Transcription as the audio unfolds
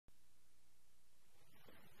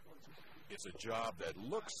It's a job that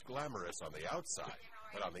looks glamorous on the outside,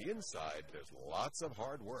 but on the inside, there's lots of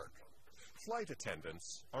hard work. Flight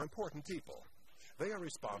attendants are important people. They are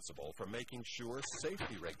responsible for making sure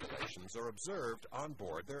safety regulations are observed on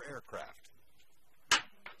board their aircraft.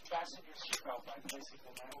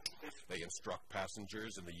 They instruct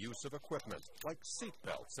passengers in the use of equipment like seat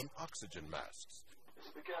belts and oxygen masks. This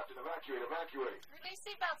is the captain. Evacuate. Remove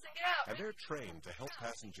seatbelts and get out. And they're trained to help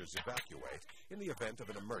passengers evacuate in the event of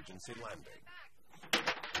an emergency landing.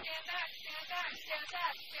 Stand back, stand back, stand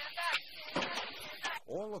back, stand back, stand back, stand back.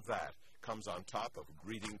 All of that comes on top of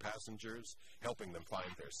greeting passengers, helping them find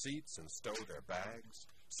their seats and stow their bags,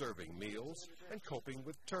 serving meals, and coping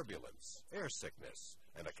with turbulence, air sickness,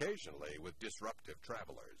 and occasionally with disruptive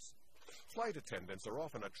travelers. Flight attendants are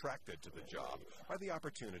often attracted to the job by the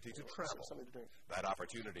opportunity to travel. That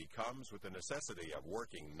opportunity comes with the necessity of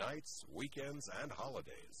working nights, weekends, and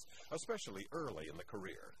holidays, especially early in the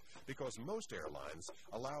career, because most airlines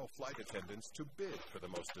allow flight attendants to bid for the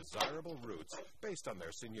most desirable routes based on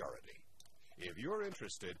their seniority. If you're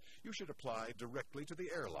interested, you should apply directly to the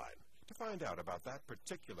airline to find out about that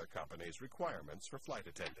particular company's requirements for flight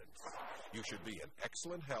attendants. You should be in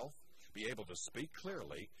excellent health, be able to speak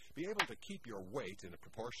clearly, be able to keep your weight in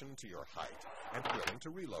proportion to your height, and willing to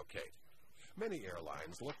relocate. Many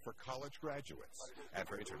airlines look for college graduates, and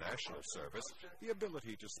for international service, the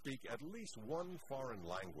ability to speak at least one foreign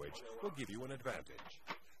language will give you an advantage.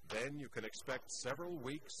 Then you can expect several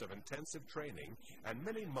weeks of intensive training and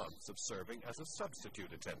many months of serving as a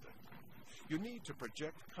substitute attendant. You need to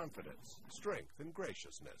project confidence, strength, and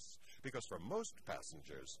graciousness, because for most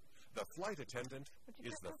passengers, the flight attendant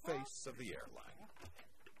is the face of the airline.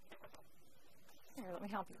 Here, let me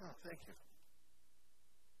help you. Oh, thank you.